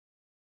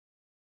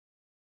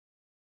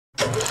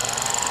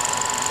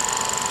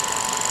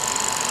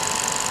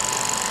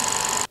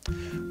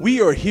We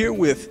are here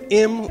with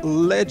M.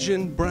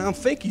 Legend Brown.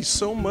 Thank you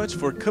so much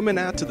for coming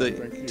out to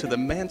the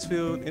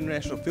Mansfield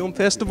International Film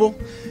Festival.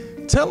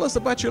 Tell us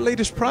about your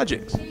latest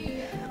projects.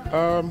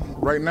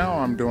 Right now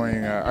I'm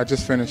doing, I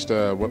just finished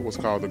what was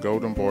called The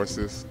Golden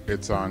Voices.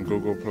 It's on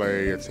Google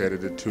Play, it's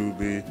headed to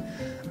Tubi.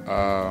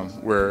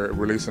 We're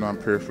releasing on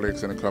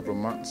Pureflix in a couple of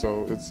months,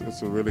 so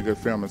it's a really good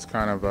film. It's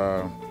kind of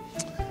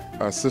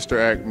a Sister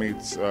Act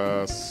meets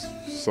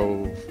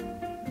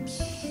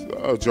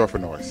Joyful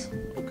Noise.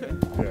 Okay.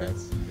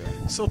 Yes.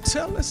 So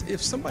tell us,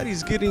 if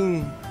somebody's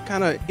getting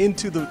kind of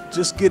into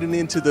getting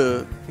into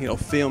the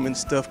film and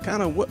stuff,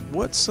 kind of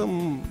what's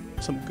some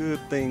good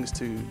things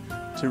to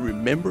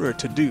remember or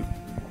to do?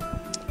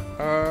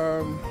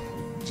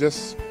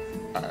 Just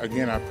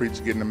again, I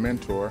preach getting a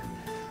mentor,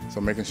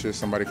 so making sure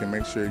somebody can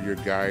make sure you're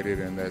guided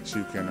and that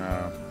you can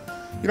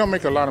you don't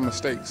make a lot of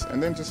mistakes,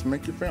 and then just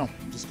make your film.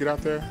 Just get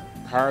out there,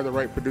 hire the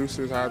right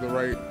producers, hire the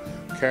right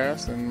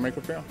cast, and make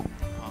a film.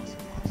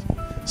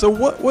 So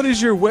what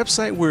is your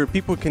website where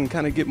people can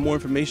kind of get more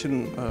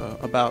information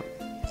about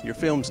your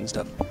films and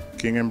stuff?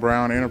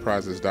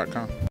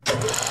 KingandBrownEnterprises.com.